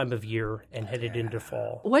this time of year and headed into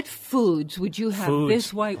fall. What foods would you have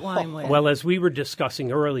this white wine with? Well, as we were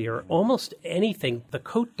discussing earlier, almost anything, the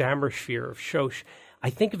Côte d'Armorshire of Chauche, I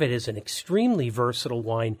think of it as an extremely versatile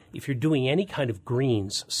wine if you're doing any kind of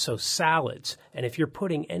greens, so salads, and if you're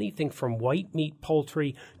putting anything from white meat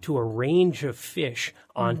poultry to a range of fish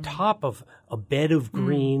on top of a bed of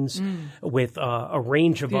greens with a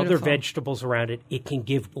range of other vegetables around it, it can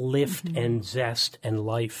give lift and zest and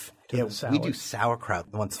life. We do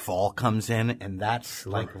sauerkraut once fall comes in, and that's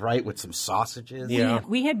like right with some sausages.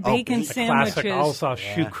 We had bacon sandwiches. Classic Alsace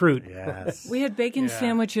choucroute. Yes. We had bacon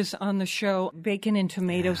sandwiches on the show, bacon and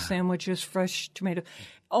tomato sandwiches, fresh tomato.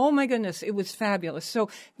 Oh, my goodness. It was fabulous. So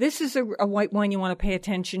this is a white wine you want to pay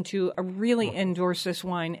attention to. I really endorse this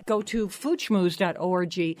wine. Go to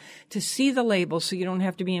foodschmooze.org to see the label so you don't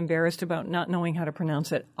have to be embarrassed about not knowing how to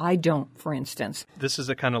pronounce it. I don't, for instance. This is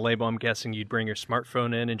the kind of label I'm guessing you'd bring your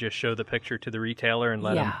smartphone in and just show the picture to the retailer and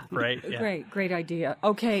let them, right? Yeah. Great idea.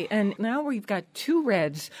 Okay, and now we've got two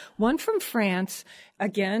reds, one from France.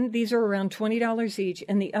 Again, these are around $20 each,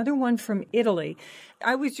 and the other one from Italy.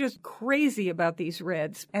 I was just crazy about these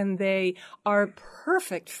reds, and they are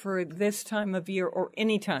perfect for this time of year or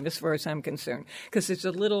any time as far as I'm concerned, because there's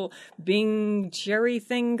a little Bing cherry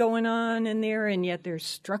thing going on in there, and yet there's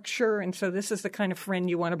structure, and so this is the kind of friend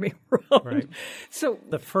you want to be around. Right. So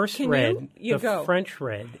the first red, the French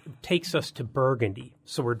red, takes us to Burgundy.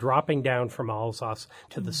 So we're dropping down from Alsace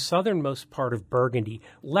to the southernmost part of Burgundy,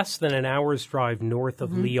 less than an hour's drive north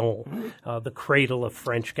of Lyon, the cradle of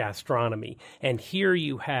French gastronomy. And here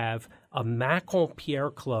you have a Macon Pierre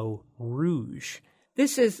Clos Rouge.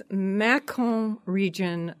 This is Macon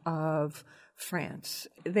region of France.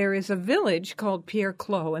 There is a village called Pierre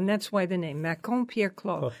Clos, and that's why the name, Macon Pierre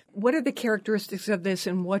Clos. What are the characteristics of this,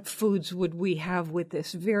 and what foods would we have with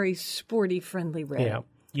this very sporty, friendly red? Yeah.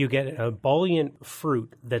 You get an ebullient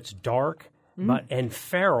fruit that's dark and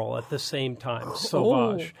feral at the same time,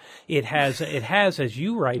 sauvage. It has, as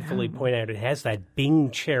you rightfully point out, it has that Bing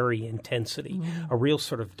cherry intensity, a real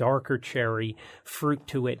sort of darker cherry fruit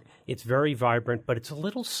to it. It's very vibrant, but it's a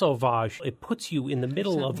little sauvage. It puts you in the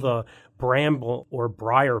middle of the bramble or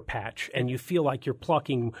briar patch, and you feel like you're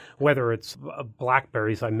plucking, whether it's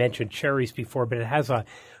blackberries, I mentioned cherries before, but it has a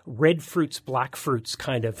red fruits, black fruits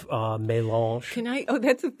kind of mélange.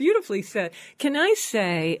 That's beautifully said. Can I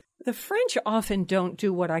say, the French often don't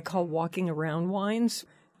do what I call walking around wines.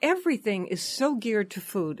 Everything is so geared to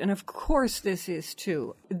food, and of course this is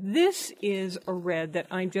too. This is a red that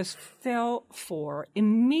I just fell for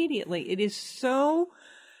immediately. It is so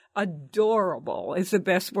adorable is the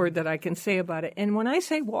best word that I can say about it. And when I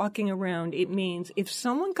say walking around, it means if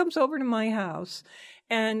someone comes over to my house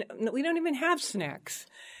and we don't even have snacks,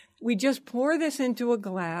 we just pour this into a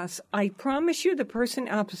glass. I promise you the person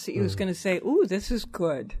opposite you is going to say, ooh, this is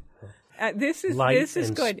good. This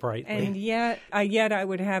is good. Sprightly. And yet I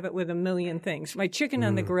would have it with a million things. My chicken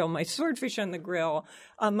on the grill, my swordfish on the grill,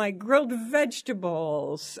 my grilled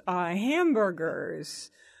vegetables,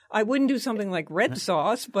 hamburgers. I wouldn't do something like red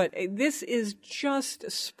sauce, but this is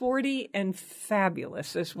just sporty and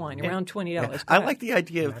fabulous, this wine, around $20. I like the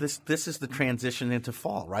idea of this. This is the transition into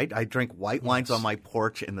fall, right? I drink white wines on my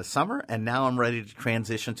porch in the summer, and now I'm ready to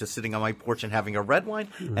transition to sitting on my porch and having a red wine.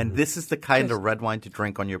 And this is the kind of red wine to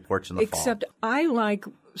drink on your porch in the fall. Except I like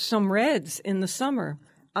some reds in the summer.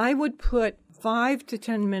 I would put 5 to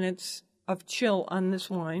 10 minutes of chill on this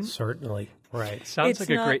wine. Certainly. Right. Sounds like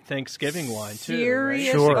a great Thanksgiving wine, too.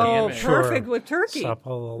 Serious? Right? Perfect with turkey.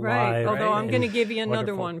 Supple, right. alive, Although I'm going to give you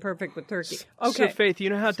another wonderful. one, perfect with turkey. Okay. So, Faith, you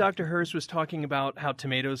know how Dr. Herz was talking about how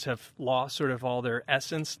tomatoes have lost sort of all their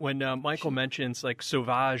essence? When Michael mentions like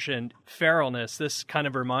sauvage and feralness, this kind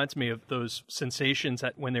of reminds me of those sensations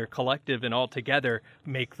that when they're collective and all together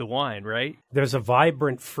make the wine, right? There's a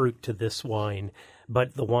vibrant fruit to this wine,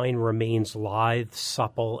 but the wine remains lithe,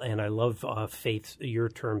 supple, and I love, Faith, your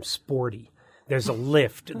term, sporty. There's a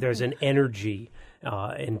lift, there's an energy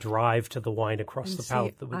and drive to the wine across the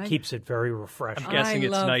palate that keeps it very refreshing. I'm guessing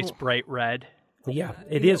it's nice bright red. Yeah,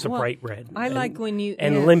 it is a bright red. I like when you...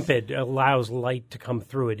 And yes. limpid allows light to come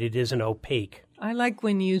through it. It isn't opaque. I like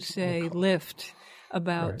when you say lift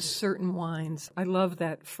about certain wines. I love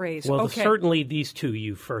that phrase. Well, okay. certainly these two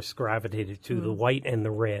you first gravitated to, the white and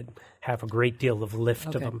the red, have a great deal of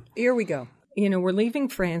lift to them. Here we go. We're leaving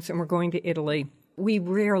France and we're going to Italy. We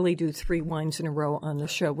rarely do 3 wines in a row on the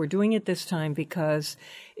show. We're doing it this time because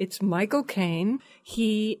it's Michael Caine.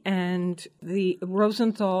 He and the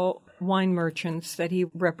Rosenthal wine merchants that he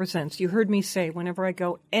represents. You heard me say whenever I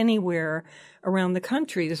go anywhere around the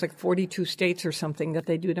country, there's like 42 states or something that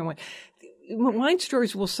they do their wine. Wine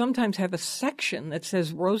stores will sometimes have a section that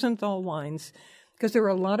says Rosenthal wines, because there are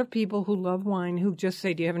a lot of people who love wine who just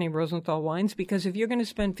say, do you have any Rosenthal wines? Because if you're going to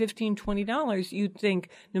spend $15, $20, you'd think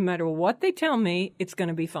no matter what they tell me, it's going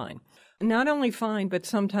to be fine. Not only fine, but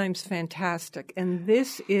sometimes fantastic. And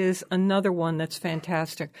this is another one that's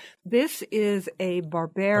fantastic. This is a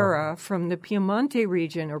Barbera from the Piemonte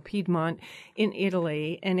region, or Piedmont, in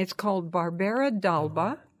Italy, and it's called Barbera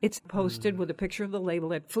d'Alba. It's posted with a picture of the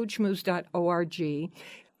label at foodschmooze.org.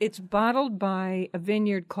 It's bottled by a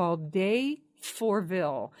vineyard called Des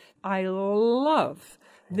Fourville. I love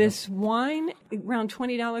this wine, around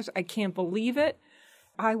 $20. I can't believe it.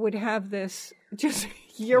 I would have this just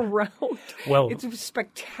year-round. Well, it's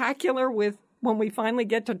spectacular when we finally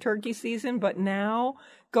get to turkey season, but now,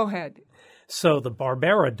 go ahead. So the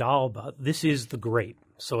Barbera d'Alba, this is the grape.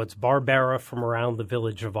 So it's Barbera from around the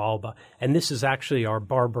village of Alba. And this is actually our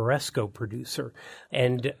Barbaresco producer.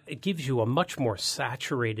 And it gives you a much more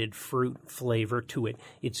saturated fruit flavor to it.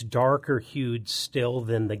 It's darker hued still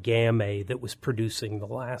than the Gamay that was producing the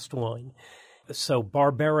last wine. So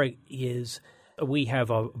Barbera is... We have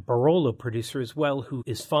a Barolo producer as well who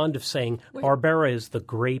is fond of saying Barbera is the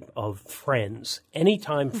grape of friends.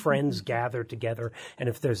 Anytime friends gather together, and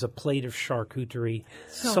if there's a plate of charcuterie,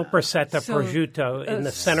 soppressata prosciutto in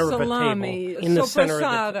the center salami, of a table, in the center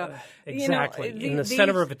of the exactly in the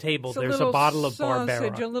center of a table, there's a bottle of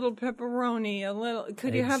sausage, Barbera, a little pepperoni, a little.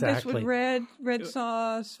 Could you have this with red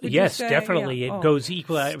sauce? Yes, definitely. Yeah. It goes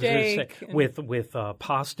equally with with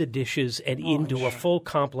pasta dishes and into a full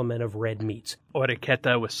complement of red meats.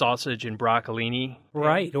 Orecchietta with sausage and broccolini.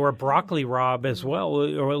 Right, or a broccoli rabe as well,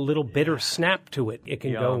 or a little bitter snap to it. It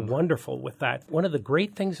can go wonderful with that. One of the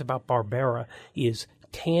great things about Barbera is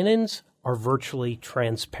tannins are virtually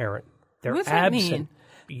transparent. They're What does that absent. mean?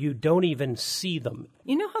 You don't even see them.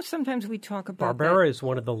 You know how sometimes we talk about Barbera is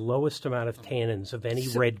one of the lowest amount of tannins of any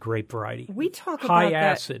red grape variety. We talk high about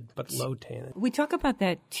acid, but low tannin. We talk about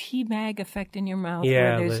that tea bag effect in your mouth.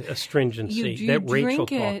 Yeah, where there's the astringency you that Rachel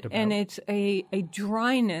drink it, talked about. and it's a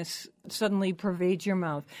dryness suddenly pervades your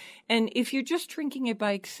mouth. And if you're just drinking it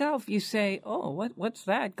by itself, you say, "Oh, what's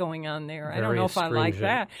that going on there? I don't know if I like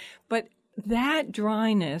that." But that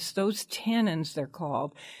dryness, those tannins, they're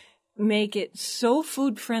called, make it so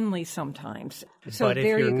food friendly sometimes. So but if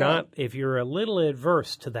there you're you go. if you're a little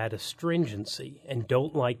adverse to that astringency and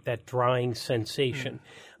don't like that drying sensation,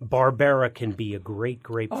 Barbera can be a great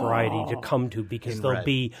grape variety to come to because they'll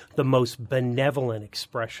be the most benevolent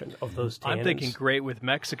expression of those tannins. I'm thinking great with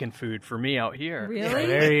Mexican food for me out here. Really?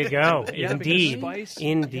 There you go. Yeah, Indeed. spice.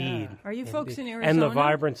 Indeed. Are you folks in Arizona? And the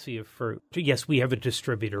vibrancy of fruit. Yes, we have a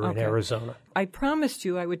distributor in Arizona. I promised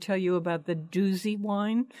you I would tell you about the doozy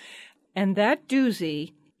wine. And that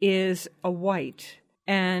doozy is a white.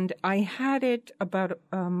 And I had it about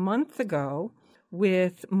a month ago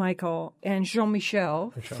with Michael and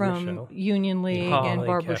Jean-Michel from Union League and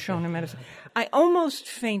Barbara Schoen in Medicine. I almost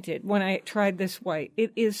fainted when I tried this white.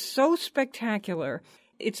 It is so spectacular.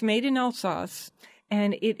 It's made in Alsace.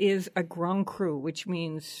 And it is a Grand Cru, which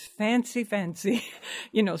means fancy,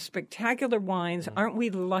 spectacular wines. Aren't we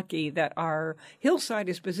lucky that our hillside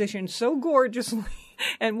is positioned so gorgeously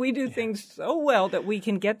and we do things so well that we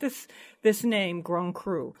can get this name, Grand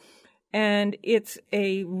Cru. And it's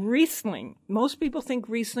a Riesling. Most people think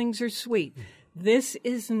Rieslings are sweet. This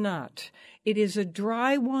is not. It is a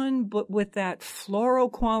dry one, but with that floral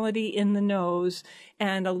quality in the nose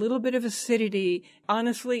and a little bit of acidity.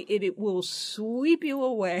 Honestly, it will sweep you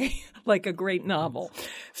away like a great novel.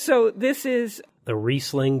 So this is the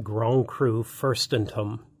Riesling Grand Cru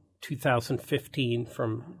Fürstentum 2015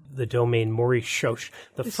 from the domain Maurice Schoch.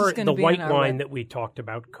 The white wine that we talked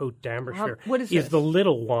about, Côte d'Ambershire, what is this? The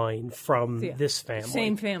little wine from this family.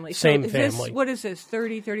 Same family. Same so family. What is this,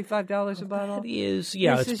 $30, $35 a bottle? It is,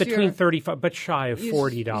 it's between $35, but shy of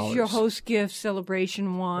 $40. Your host gift,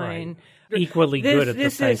 celebration wine. Right. Equally good at the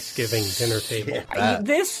Thanksgiving dinner table.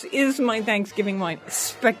 This is my Thanksgiving wine.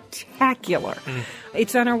 Spectacular.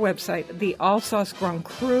 It's on our website, the Alsace Grand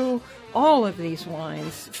Cru. All of these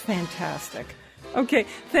wines, fantastic. Okay,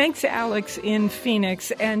 thanks, Alex in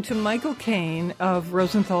Phoenix, and to Michael Kane of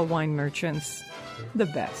Rosenthal Wine Merchants. The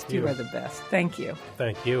best. You are the best. Thank you.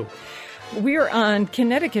 Thank you. We're on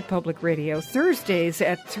Connecticut Public Radio Thursdays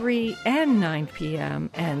at 3 and 9 p.m.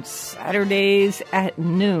 and Saturdays at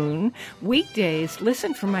noon. Weekdays,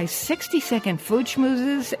 listen for my 60-second food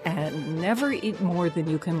schmoozes and never eat more than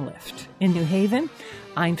you can lift. In New Haven,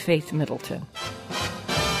 I'm Faith Middleton.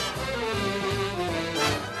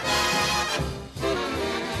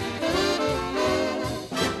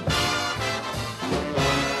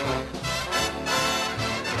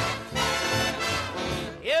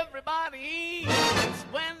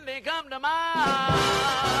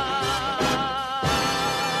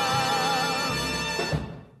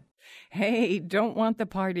 Hey, don't want the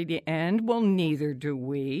party to end? Well, neither do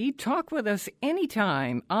we. Talk with us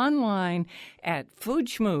anytime online at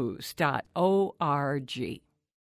foodschmooze.org.